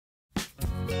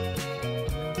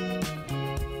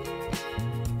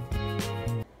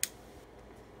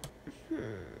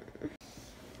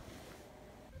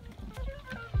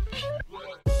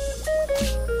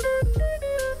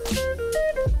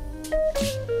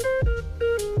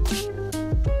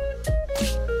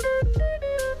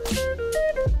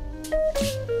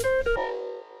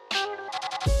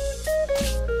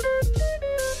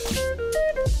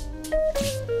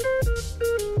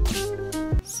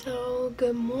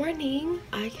morning.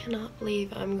 I cannot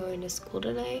believe I'm going to school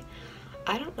today.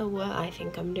 I don't know what I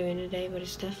think I'm doing today, but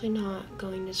it's definitely not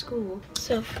going to school.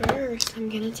 So first, I'm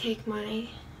gonna take my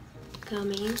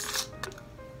gummies.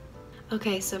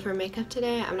 Okay, so for makeup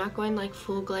today, I'm not going like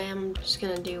full glam. I'm just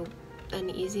gonna do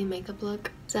an easy makeup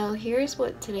look. So here's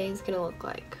what today is gonna look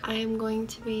like. I am going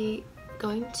to be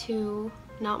going to,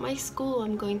 not my school,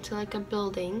 I'm going to like a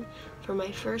building for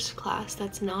my first class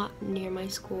that's not near my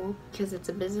school because it's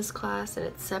a business class and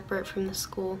it's separate from the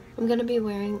school. I'm gonna be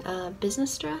wearing a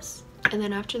business dress, and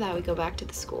then after that we go back to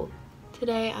the school.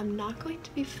 Today I'm not going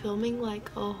to be filming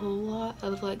like a whole lot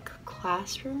of like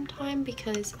classroom time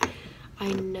because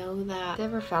I know that if they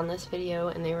ever found this video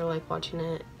and they were like watching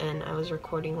it and I was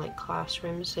recording like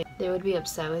classrooms, so they would be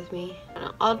upset with me.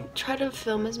 I'll try to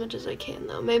film as much as I can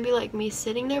though. Maybe like me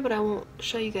sitting there, but I won't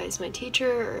show you guys my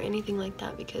teacher or anything like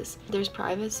that because there's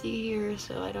privacy here,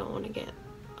 so I don't want to get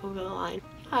over the line.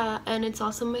 And it's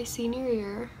also my senior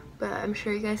year, but I'm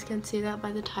sure you guys can see that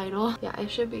by the title. Yeah, it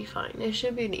should be fine. It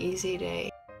should be an easy day.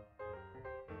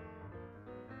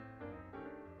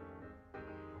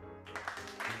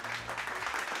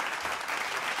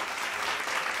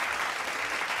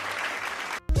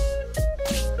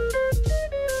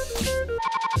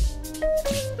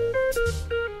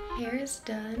 Hair is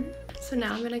done. So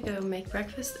now I'm gonna go make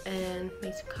breakfast and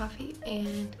make some coffee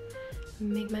and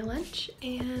make my lunch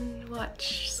and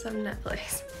watch some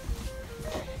Netflix.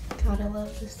 God, I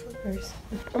love the slippers.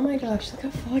 Oh my gosh, look how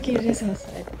foggy it is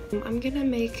outside. I'm gonna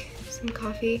make some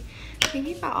coffee. I'm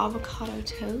thinking about avocado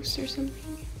toast or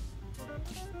something.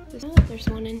 Oh, there's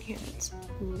one in here that's,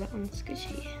 ooh, that one's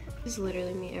squishy. This is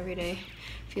literally me every day,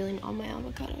 feeling all my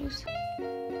avocados.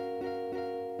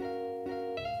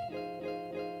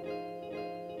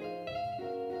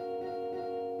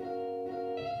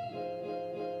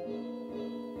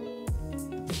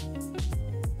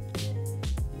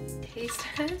 Taste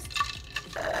test.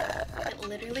 It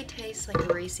literally tastes like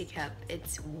a Reese's cup.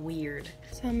 It's weird.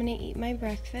 So I'm gonna eat my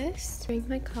breakfast, drink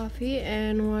my coffee,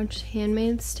 and watch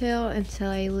Handmaid's Tale until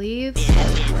I leave.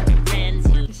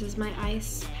 This is my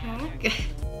ice pack.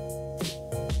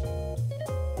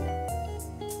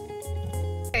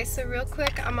 Okay, so real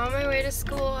quick, I'm on my way to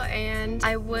school and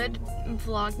I would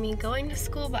vlog me going to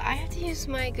school, but I have to use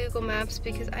my Google Maps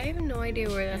because I have no idea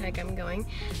where the heck I'm going.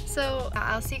 So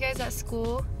I'll see you guys at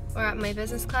school or at my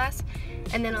business class,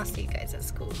 and then I'll see you guys at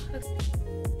school. Okay.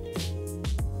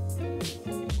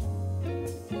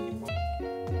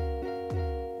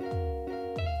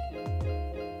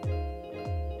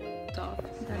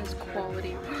 That is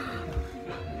quality.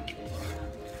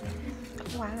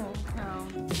 Wow. Oh.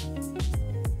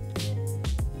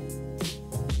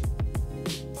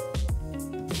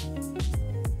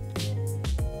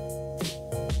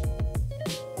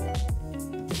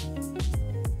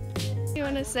 You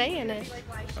want to say in it?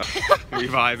 We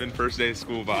vibe in first day of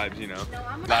school vibes, you know.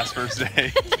 Last first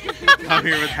day. I'm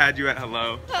here with Had You at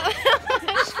Hello.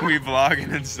 We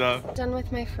vlogging and stuff. Done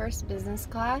with my first business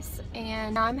class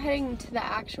and now I'm heading to the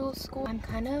actual school. I'm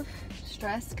kind of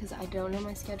stressed because I don't know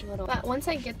my schedule at all. But once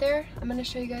I get there, I'm going to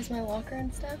show you guys my locker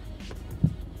and stuff.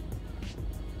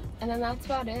 And then that's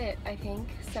about it, I think.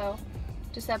 So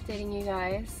just updating you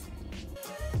guys.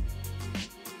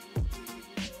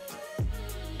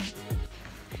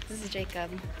 This is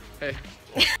Jacob. Hey.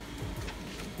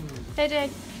 Hey,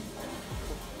 Jake.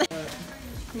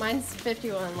 Mine's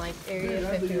 51, like area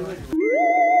 51.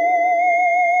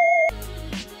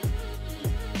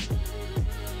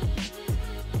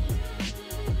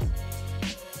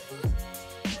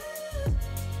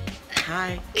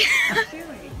 Hi.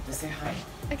 Just say hi.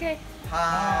 Okay.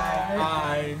 Hi.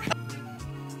 Hi.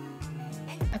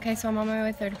 Okay, so I'm on my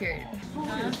way third period.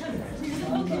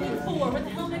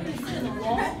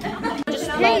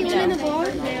 Hey, you in the vlog?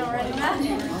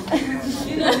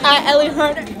 Ellie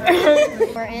Hunter.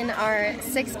 We're in our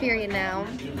 6th period now,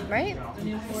 right?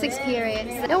 6th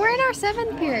period. No, we're in our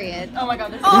 7th period. Oh my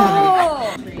god.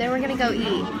 Oh! Then we're gonna go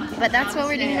eat. But that's what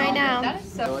we're doing right now.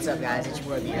 Yo, what's up, guys? It's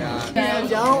your boy B-Rock.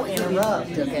 Don't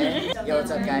interrupt, okay? Yo,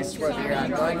 what's up, guys? It's your boy B-Rock.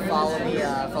 Go ahead and follow me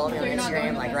on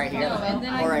Instagram, like right here,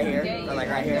 or right here, or like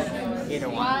right here. Either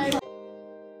one.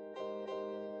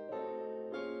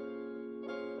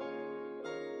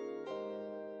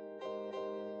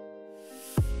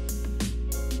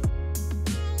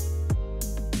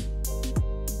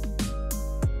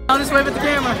 I'll just wave at the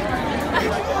camera.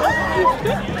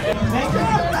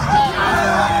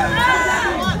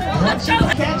 Once you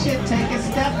catch it, take a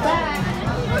step back.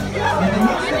 And then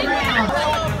hit the ground.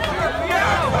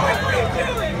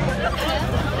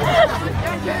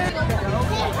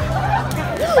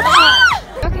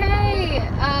 Okay,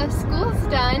 school's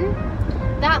done.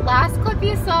 that last clip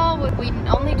you saw, we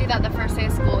only do that the first day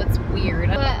of school. It's weird.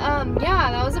 But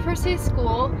yeah, that was the first day of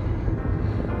school.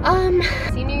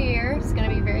 Senior year is gonna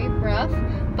be very rough,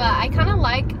 but I kind of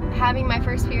like having my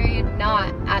first period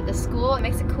not at the school. It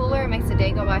makes it cooler, it makes the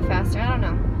day go by faster, I don't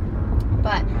know.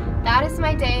 But that is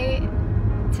my day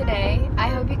today. I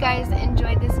hope you guys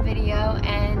enjoyed this video,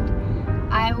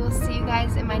 and I will see you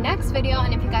guys in my next video.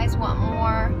 And if you guys want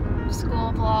more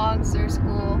school vlogs or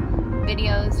school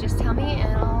videos, just tell me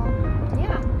and I'll